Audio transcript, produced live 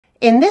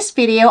In this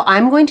video,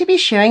 I'm going to be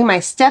sharing my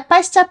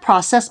step-by-step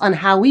process on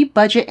how we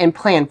budget and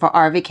plan for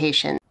our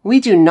vacation. We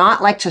do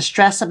not like to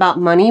stress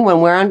about money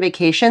when we're on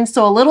vacation,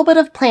 so a little bit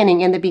of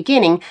planning in the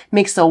beginning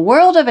makes a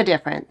world of a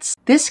difference.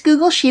 This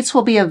Google Sheets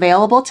will be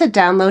available to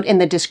download in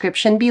the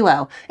description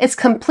below. It's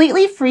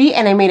completely free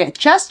and I made it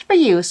just for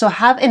you, so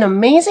have an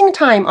amazing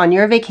time on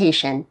your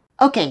vacation.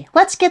 Okay,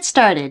 let's get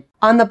started.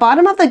 On the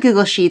bottom of the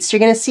Google Sheets, you're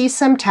going to see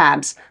some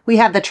tabs. We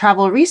have the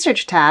Travel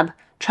Research tab,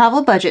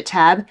 Travel Budget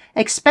tab,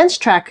 Expense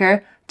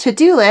Tracker,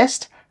 To-Do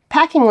List,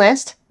 Packing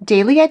List,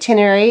 Daily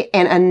Itinerary,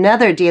 and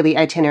another Daily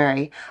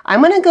Itinerary.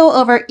 I'm going to go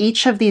over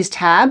each of these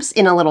tabs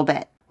in a little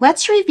bit.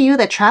 Let's review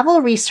the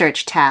Travel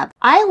Research tab.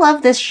 I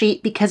love this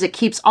sheet because it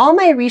keeps all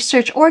my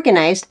research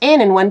organized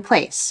and in one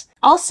place.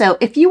 Also,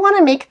 if you want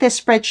to make this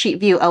spreadsheet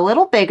view a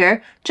little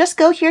bigger, just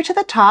go here to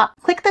the top,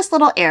 click this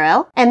little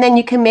arrow, and then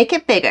you can make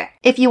it bigger.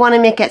 If you want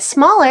to make it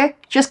smaller,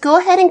 just go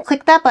ahead and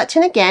click that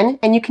button again,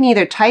 and you can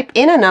either type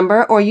in a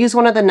number or use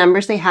one of the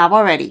numbers they have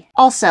already.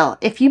 Also,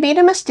 if you made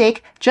a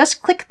mistake,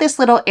 just click this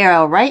little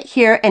arrow right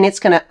here, and it's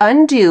going to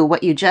undo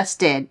what you just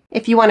did.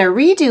 If you want to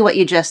redo what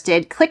you just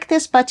did, click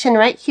this button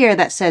right here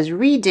that says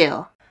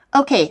Redo.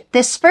 Okay,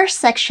 this first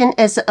section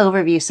is the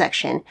overview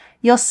section.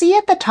 You'll see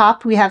at the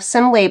top we have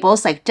some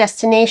labels like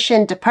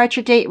destination,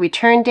 departure date,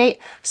 return date.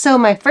 So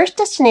my first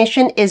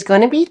destination is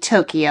going to be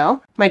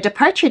Tokyo. My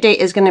departure date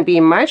is going to be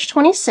March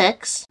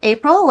 26.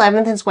 April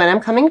 11th is when I'm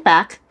coming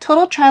back.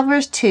 Total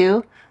travelers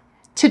 2.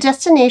 To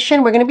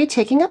destination, we're going to be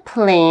taking a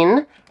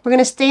plane. We're going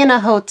to stay in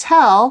a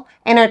hotel,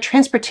 and our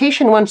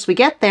transportation once we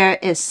get there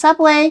is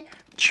subway,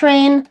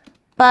 train,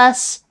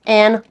 bus,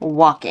 and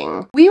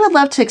walking. We would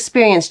love to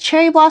experience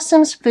cherry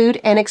blossoms,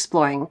 food, and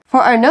exploring.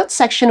 For our notes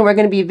section, we're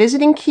going to be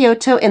visiting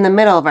Kyoto in the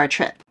middle of our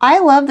trip. I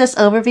love this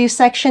overview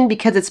section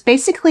because it's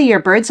basically your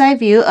bird's eye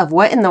view of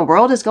what in the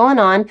world is going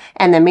on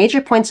and the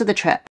major points of the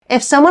trip.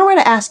 If someone were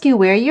to ask you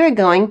where you are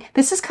going,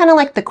 this is kind of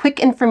like the quick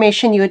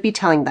information you would be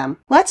telling them.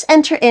 Let's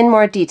enter in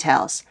more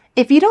details.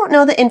 If you don't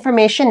know the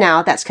information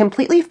now, that's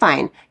completely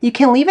fine. You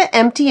can leave it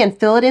empty and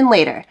fill it in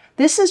later.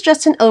 This is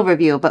just an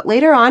overview, but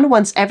later on,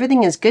 once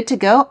everything is good to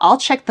go, I'll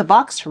check the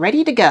box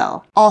ready to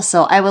go.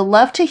 Also, I would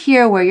love to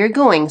hear where you're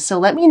going, so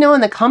let me know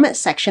in the comment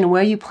section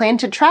where you plan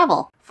to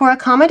travel. For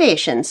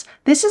accommodations,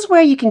 this is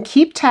where you can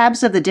keep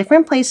tabs of the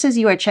different places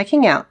you are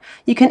checking out.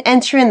 You can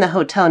enter in the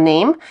hotel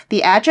name,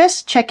 the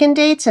address, check-in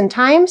dates and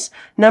times,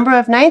 number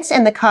of nights,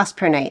 and the cost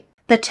per night.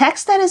 The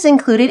text that is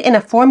included in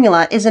a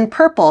formula is in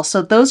purple,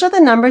 so those are the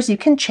numbers you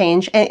can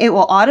change and it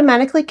will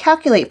automatically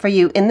calculate for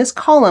you in this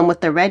column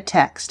with the red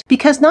text.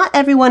 Because not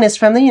everyone is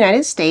from the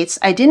United States,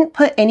 I didn't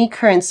put any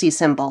currency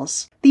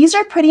symbols. These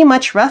are pretty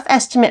much rough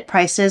estimate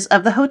prices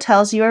of the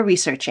hotels you are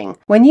researching.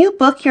 When you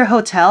book your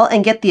hotel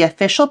and get the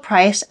official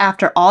price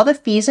after all the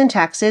fees and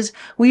taxes,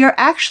 we are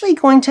actually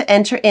going to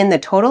enter in the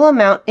total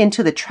amount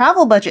into the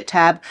Travel Budget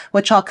tab,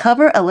 which I'll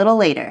cover a little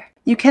later.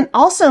 You can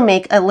also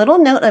make a little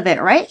note of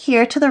it right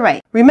here to the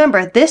right.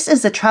 Remember, this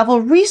is the Travel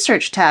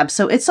Research tab,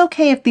 so it's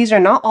okay if these are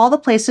not all the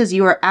places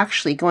you are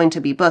actually going to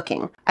be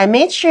booking. I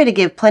made sure to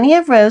give plenty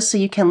of rows so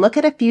you can look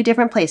at a few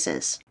different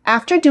places.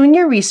 After doing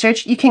your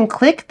research, you can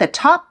click the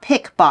top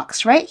pick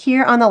box right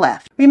here on the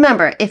left.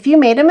 Remember, if you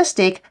made a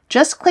mistake,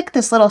 just click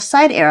this little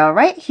side arrow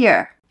right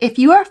here. If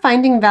you are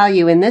finding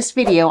value in this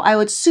video, I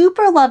would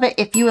super love it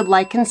if you would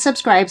like and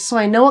subscribe so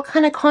I know what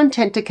kind of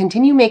content to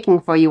continue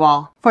making for you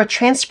all. For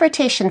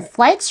transportation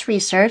flights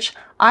research,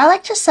 I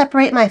like to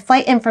separate my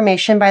flight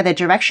information by the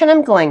direction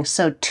I'm going,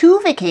 so to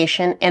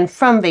vacation and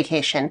from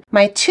vacation.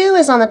 My to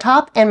is on the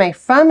top and my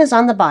from is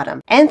on the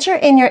bottom. Enter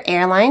in your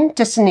airline,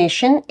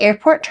 destination,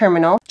 airport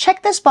terminal.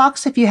 Check this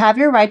box if you have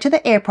your ride to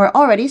the airport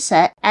already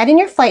set. Add in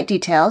your flight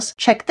details.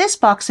 Check this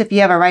box if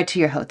you have a ride to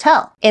your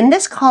hotel. In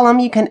this column,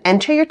 you can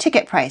enter your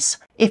ticket price.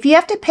 If you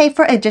have to pay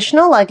for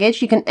additional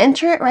luggage, you can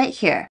enter it right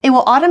here. It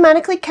will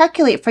automatically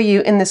calculate for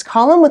you in this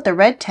column with the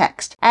red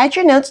text. Add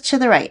your notes to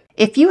the right.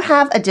 If you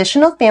have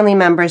additional family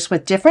members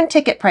with different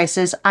ticket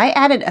prices, I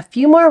added a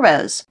few more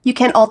rows. You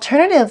can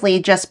alternatively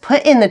just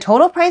put in the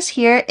total price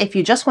here if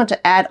you just want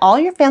to add all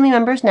your family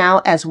members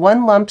now as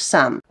one lump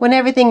sum. When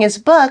everything is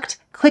booked,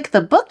 click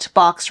the booked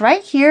box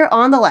right here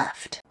on the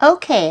left.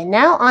 Okay,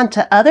 now on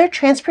to other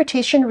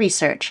transportation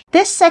research.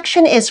 This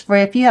section is for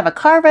if you have a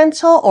car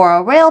rental or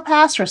a rail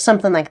pass or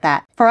something like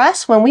that. For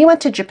us, when we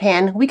went to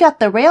Japan, we got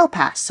the rail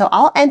pass, so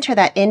I'll enter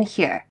that in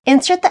here.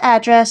 Insert the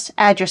address,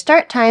 add your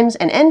start times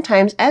and end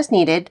times as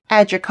needed,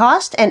 add your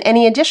cost and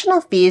any additional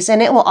fees,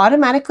 and it will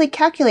automatically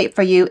calculate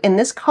for you in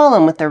this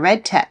column with the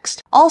red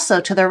text. Also,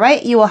 to the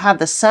right, you will have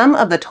the sum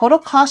of the total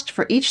cost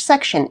for each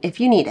section if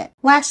you need it.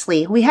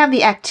 Lastly, we have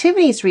the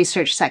activities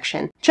research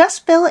section.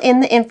 Just fill in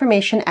the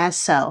information as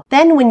so.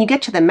 Then when you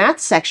get to the math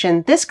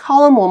section, this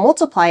column will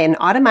multiply and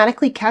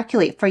automatically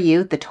calculate for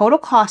you the total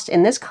cost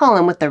in this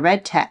column with the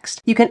red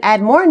text. You can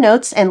add more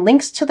notes and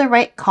links to the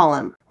right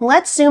column.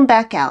 Let's zoom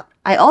back out.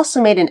 I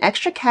also made an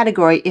extra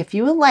category if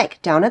you would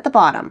like down at the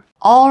bottom.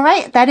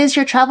 Alright, that is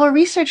your travel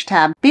research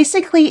tab.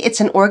 Basically, it's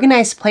an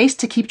organized place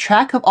to keep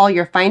track of all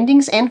your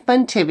findings and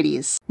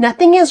funtivities.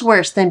 Nothing is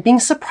worse than being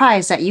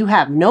surprised that you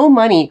have no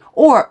money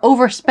or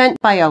overspent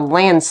by a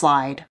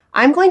landslide.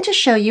 I'm going to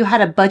show you how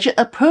to budget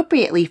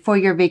appropriately for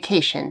your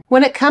vacation.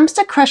 When it comes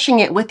to crushing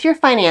it with your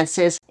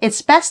finances,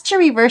 it's best to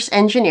reverse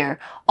engineer.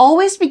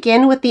 Always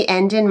begin with the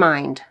end in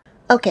mind.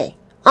 Okay,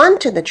 on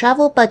to the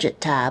Travel Budget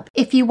tab.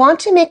 If you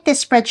want to make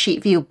this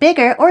spreadsheet view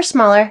bigger or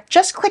smaller,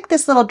 just click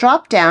this little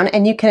drop down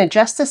and you can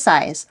adjust the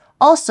size.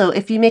 Also,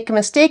 if you make a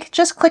mistake,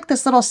 just click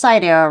this little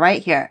side arrow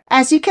right here.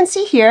 As you can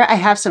see here, I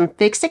have some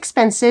fixed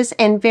expenses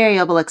and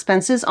variable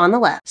expenses on the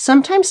left.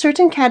 Sometimes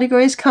certain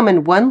categories come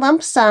in one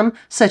lump sum,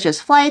 such as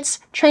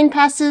flights, train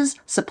passes,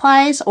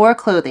 supplies, or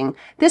clothing.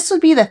 This would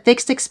be the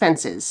fixed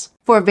expenses.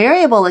 For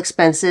variable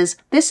expenses,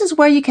 this is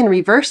where you can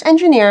reverse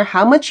engineer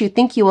how much you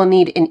think you will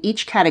need in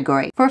each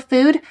category. For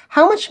food,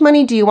 how much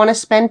money do you want to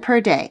spend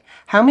per day?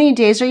 How many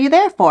days are you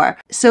there for?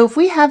 So if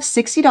we have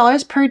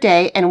 $60 per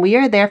day and we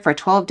are there for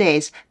 12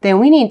 days, then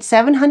we need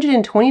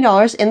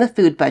 $720 in the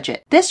food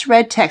budget. This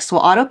red text will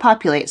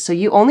auto-populate, so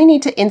you only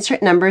need to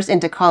insert numbers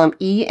into column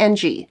E and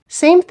G.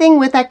 Same thing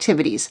with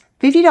activities.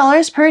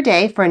 $50 per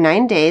day for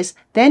 9 days,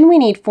 then we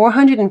need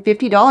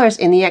 $450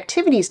 in the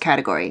activities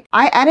category.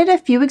 I added a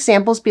few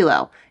examples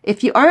below.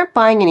 If you aren't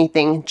buying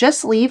anything,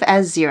 just leave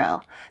as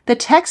 0. The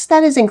text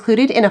that is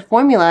included in a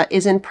formula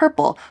is in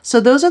purple,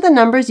 so those are the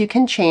numbers you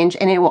can change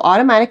and it will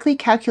automatically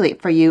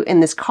calculate for you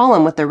in this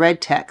column with the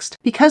red text.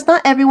 Because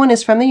not everyone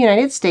is from the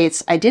United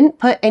States, I didn't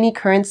put any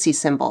currency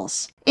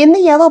symbols. In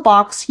the yellow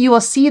box, you will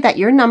see that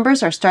your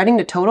numbers are starting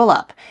to total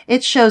up.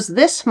 It shows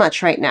this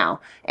much right now,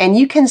 and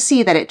you can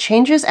see that it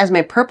changes as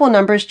my purple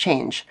numbers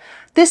change.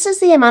 This is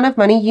the amount of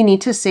money you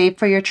need to save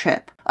for your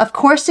trip. Of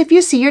course, if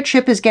you see your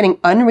trip is getting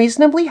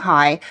unreasonably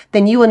high,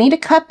 then you will need to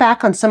cut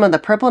back on some of the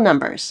purple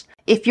numbers.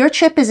 If your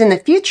trip is in the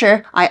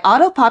future, I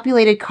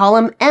auto-populated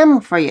column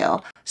M for you.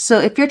 So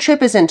if your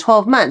trip is in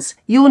 12 months,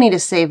 you will need to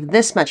save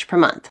this much per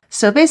month.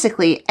 So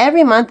basically,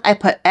 every month I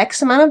put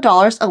X amount of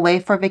dollars away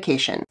for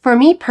vacation. For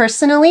me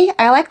personally,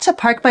 I like to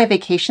park my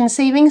vacation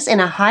savings in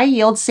a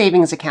high-yield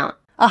savings account.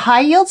 A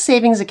high-yield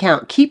savings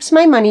account keeps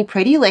my money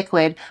pretty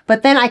liquid,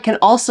 but then I can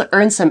also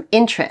earn some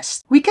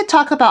interest. We could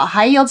talk about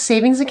high-yield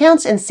savings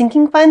accounts and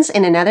sinking funds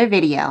in another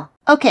video.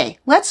 Okay,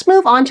 let's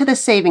move on to the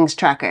savings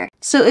tracker.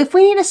 So if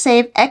we need to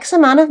save X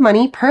amount of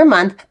money per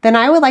month, then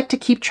I would like to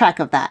keep track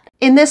of that.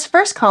 In this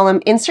first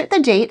column, insert the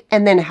date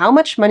and then how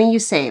much money you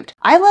saved.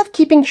 I love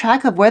keeping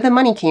track of where the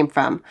money came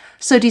from.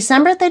 So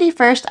December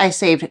 31st, I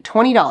saved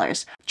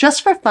 $20.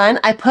 Just for fun,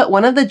 I put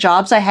one of the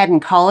jobs I had in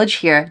college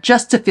here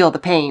just to feel the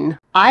pain.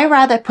 I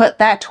rather put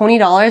that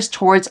 $20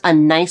 towards a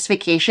nice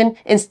vacation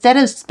instead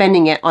of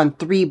spending it on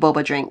 3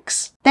 boba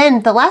drinks.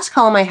 Then the last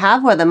column I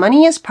have where the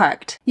money is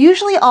parked.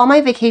 Usually all my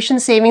vacation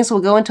savings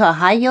will go into a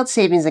high-yield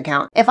savings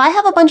account. If I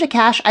have a bunch of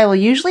cash, I will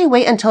usually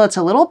wait until it's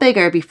a little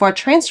bigger before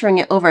transferring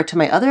it over to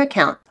my other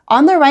account.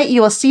 On the right,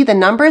 you will see the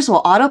numbers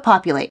will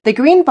auto-populate. The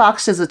green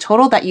box is the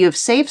total that you have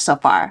saved so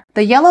far.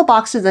 The yellow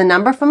box is the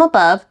number from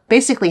above,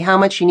 basically how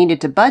much you needed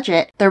to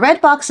budget. The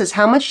red box is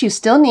how much you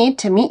still need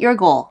to meet your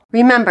goal.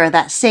 Remember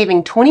that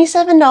saving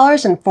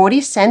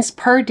 $27.40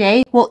 per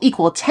day will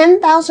equal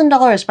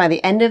 $10,000 by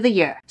the end of the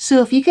year.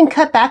 So if you can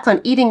cut back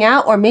on eating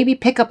out or maybe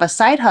pick up a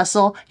side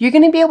hustle, you're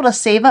going to be able to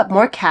save up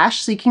more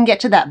cash so you can get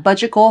to that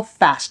budget goal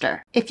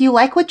faster. If you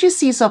like what you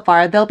see so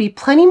far, there'll be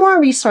plenty more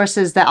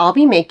resources that I'll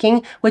be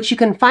making, which you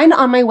can find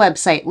on my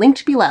website,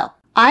 linked below.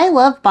 I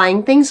love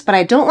buying things, but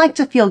I don't like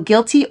to feel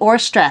guilty or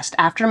stressed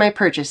after my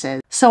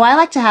purchases. So I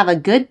like to have a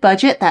good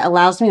budget that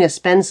allows me to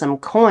spend some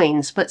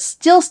coins, but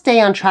still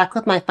stay on track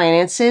with my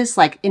finances,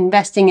 like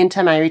investing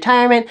into my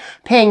retirement,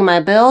 paying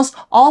my bills,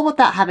 all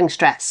without having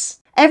stress.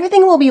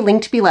 Everything will be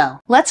linked below.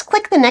 Let's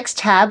click the next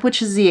tab,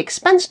 which is the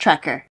expense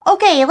tracker.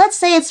 Okay, let's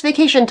say it's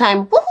vacation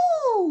time.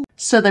 Woohoo!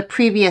 So the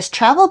previous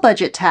travel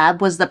budget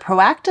tab was the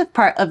proactive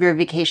part of your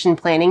vacation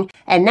planning,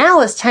 and now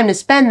it's time to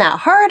spend that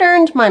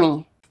hard-earned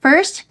money.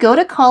 First, go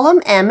to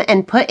column M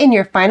and put in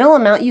your final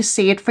amount you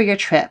saved for your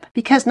trip.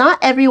 Because not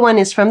everyone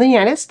is from the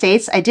United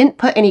States, I didn't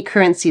put any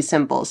currency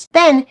symbols.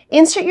 Then,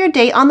 insert your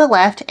date on the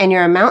left and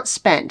your amount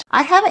spent.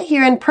 I have it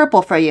here in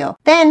purple for you.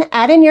 Then,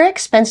 add in your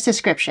expense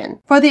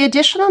description. For the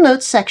additional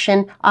notes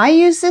section, I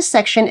use this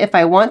section if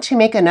I want to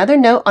make another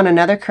note on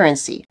another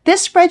currency.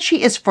 This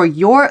spreadsheet is for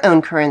your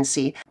own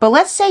currency. But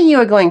let's say you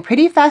are going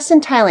pretty fast in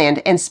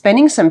Thailand and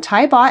spending some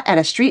Thai baht at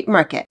a street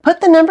market.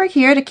 Put the number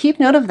here to keep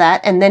note of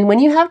that, and then when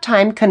you have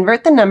time,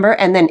 convert the number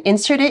and then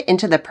insert it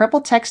into the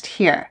purple text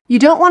here. You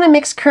don't want to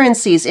mix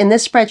currencies in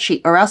this spreadsheet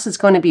or else it's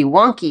going to be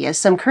wonky, as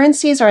some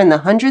currencies are in the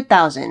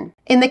 100,000.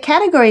 In the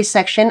categories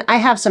section, I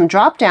have some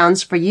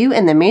drop-downs for you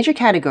in the major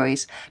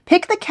categories.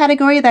 Pick the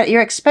category that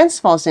your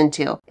expense falls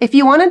into. If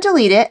you want to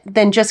delete it,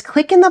 then just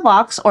click in the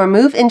box or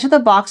move into the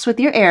box with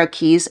your arrow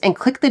keys and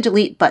click the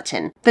delete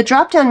button. The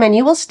drop-down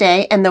menu will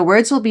stay and the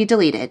words will be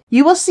deleted.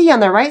 You will see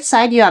on the right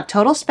side you have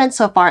total spent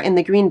so far in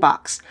the green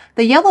box.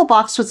 The yellow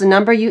box was the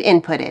number you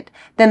inputted.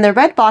 Then the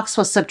red box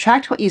will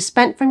subtract what you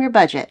spent from your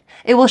budget.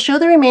 It will show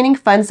the remaining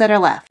funds that are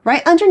left.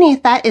 Right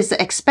underneath that is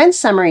the expense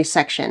summary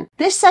section.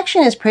 This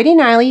section is pretty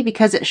gnarly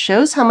because it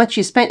shows how much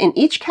you spent in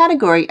each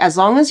category as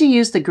long as you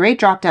use the gray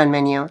drop-down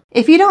menu.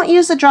 If you don't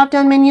use the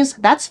drop-down menus,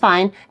 that's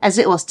fine, as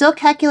it will still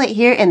calculate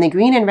here in the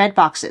green and red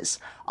boxes.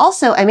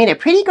 Also, I made a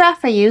pretty graph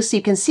for you so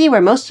you can see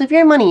where most of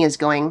your money is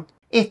going.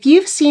 If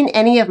you've seen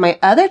any of my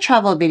other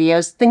travel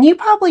videos, then you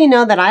probably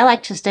know that I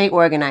like to stay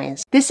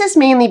organized. This is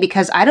mainly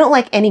because I don't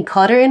like any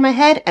clutter in my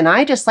head and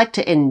I just like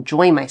to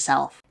enjoy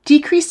myself.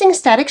 Decreasing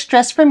static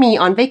stress for me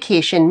on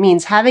vacation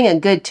means having a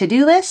good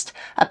to-do list,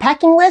 a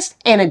packing list,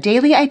 and a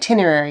daily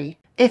itinerary.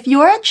 If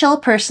you're a chill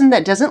person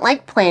that doesn't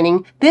like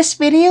planning, this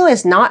video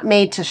is not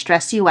made to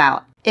stress you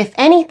out. If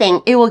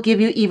anything, it will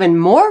give you even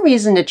more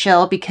reason to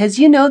chill because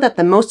you know that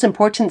the most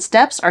important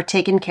steps are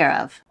taken care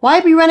of.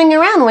 Why be running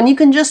around when you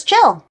can just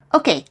chill?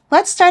 Okay,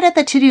 let's start at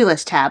the to-do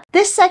list tab.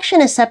 This section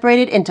is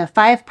separated into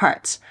 5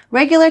 parts.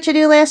 Regular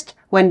to-do list,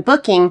 when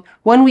booking,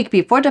 1 week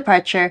before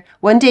departure,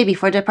 1 day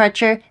before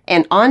departure,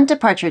 and on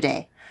departure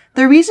day.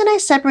 The reason I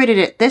separated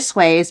it this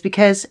way is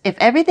because if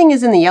everything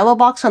is in the yellow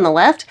box on the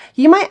left,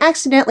 you might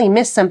accidentally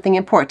miss something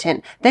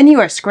important. Then you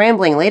are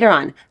scrambling later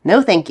on.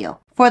 No thank you.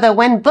 For the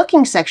when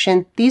booking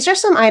section, these are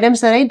some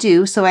items that I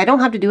do so I don't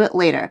have to do it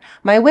later.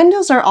 My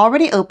windows are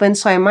already open,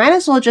 so I might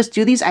as well just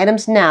do these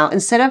items now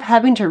instead of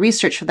having to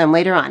research for them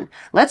later on.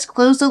 Let's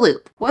close the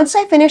loop. Once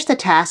I finish the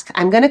task,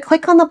 I'm going to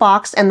click on the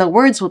box and the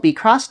words will be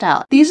crossed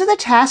out. These are the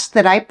tasks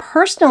that I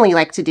personally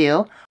like to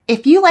do.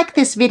 If you like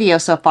this video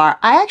so far,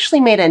 I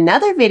actually made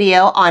another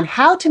video on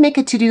how to make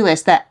a to-do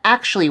list that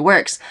actually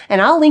works,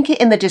 and I'll link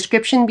it in the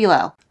description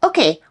below.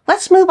 Okay,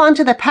 let's move on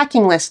to the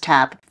packing list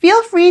tab.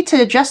 Feel free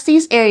to adjust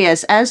these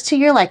areas as to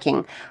your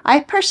liking. I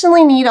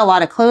personally need a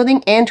lot of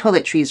clothing and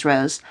toiletries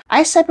rows.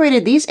 I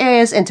separated these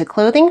areas into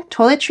clothing,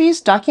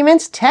 toiletries,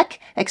 documents, tech,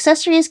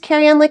 accessories,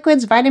 carry-on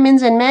liquids,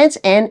 vitamins and meds,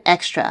 and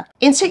extra.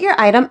 Insert your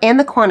item and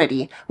the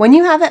quantity. When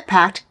you have it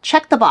packed,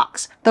 check the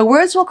box. The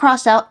words will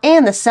cross out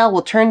and the cell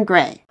will turn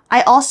gray.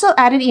 I also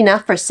added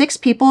enough for 6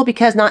 people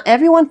because not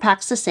everyone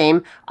packs the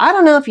same. I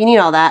don't know if you need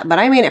all that, but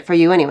I made it for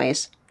you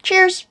anyways.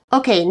 Cheers!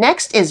 Okay,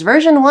 next is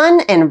version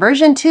 1 and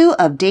version 2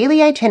 of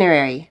Daily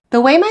Itinerary.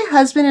 The way my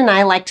husband and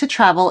I like to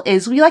travel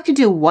is we like to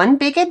do one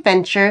big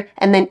adventure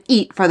and then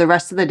eat for the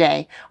rest of the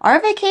day.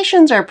 Our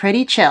vacations are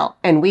pretty chill,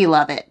 and we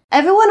love it.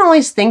 Everyone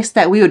always thinks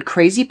that we would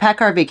crazy pack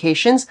our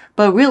vacations,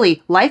 but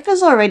really, life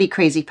is already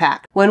crazy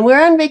packed. When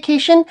we're on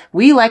vacation,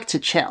 we like to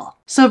chill.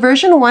 So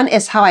version 1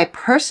 is how I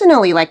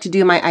personally like to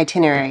do my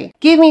itinerary.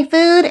 Give me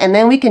food and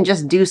then we can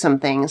just do some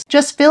things.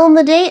 Just fill in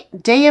the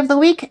date, day of the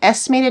week,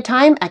 estimated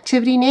time,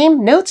 activity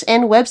name, notes,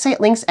 and website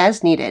links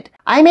as needed.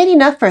 I made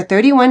enough for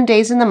 31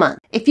 days in the month.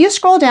 If you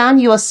scroll down,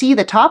 you will see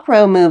the top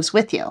row moves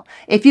with you.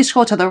 If you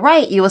scroll to the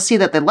right, you will see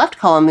that the left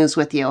column moves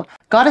with you.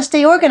 Gotta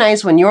stay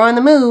organized when you're on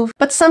the move.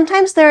 But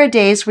sometimes there are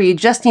days where you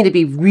just need to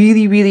be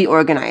really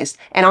organized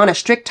and on a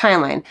strict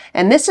timeline.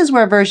 And this is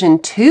where version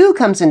 2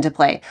 comes into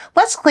play.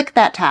 Let's click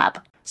that tab.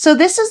 So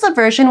this is the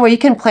version where you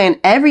can plan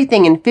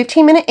everything in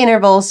 15-minute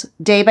intervals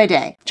day by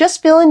day.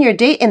 Just fill in your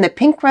date in the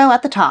pink row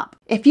at the top.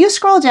 If you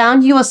scroll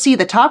down, you will see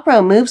the top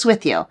row moves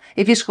with you.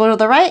 If you scroll to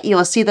the right, you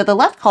will see that the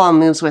left column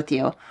moves with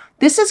you.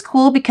 This is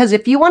cool because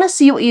if you want to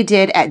see what you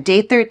did at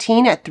day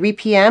 13 at 3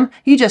 p.m.,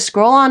 you just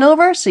scroll on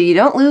over so you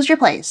don't lose your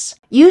place.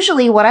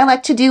 Usually what I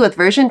like to do with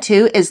version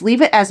 2 is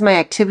leave it as my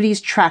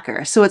activities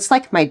tracker, so it's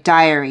like my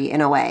diary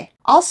in a way.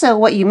 Also,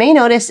 what you may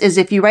notice is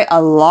if you write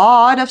a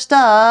lot of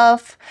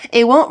stuff,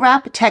 it won't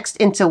wrap text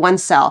into one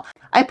cell.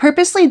 I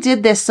purposely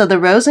did this so the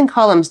rows and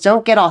columns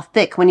don't get all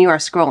thick when you are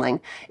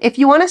scrolling. If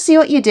you want to see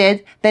what you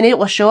did, then it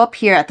will show up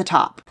here at the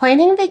top.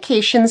 Planning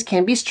vacations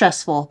can be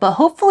stressful, but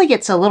hopefully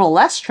it's a little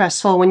less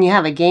stressful when you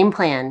have a game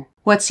plan.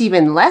 What's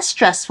even less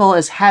stressful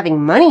is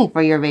having money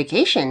for your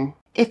vacation.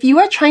 If you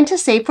are trying to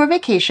save for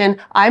vacation,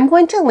 I'm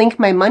going to link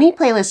my money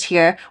playlist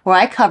here where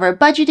I cover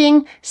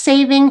budgeting,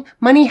 saving,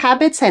 money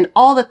habits, and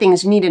all the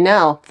things you need to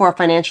know for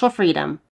financial freedom.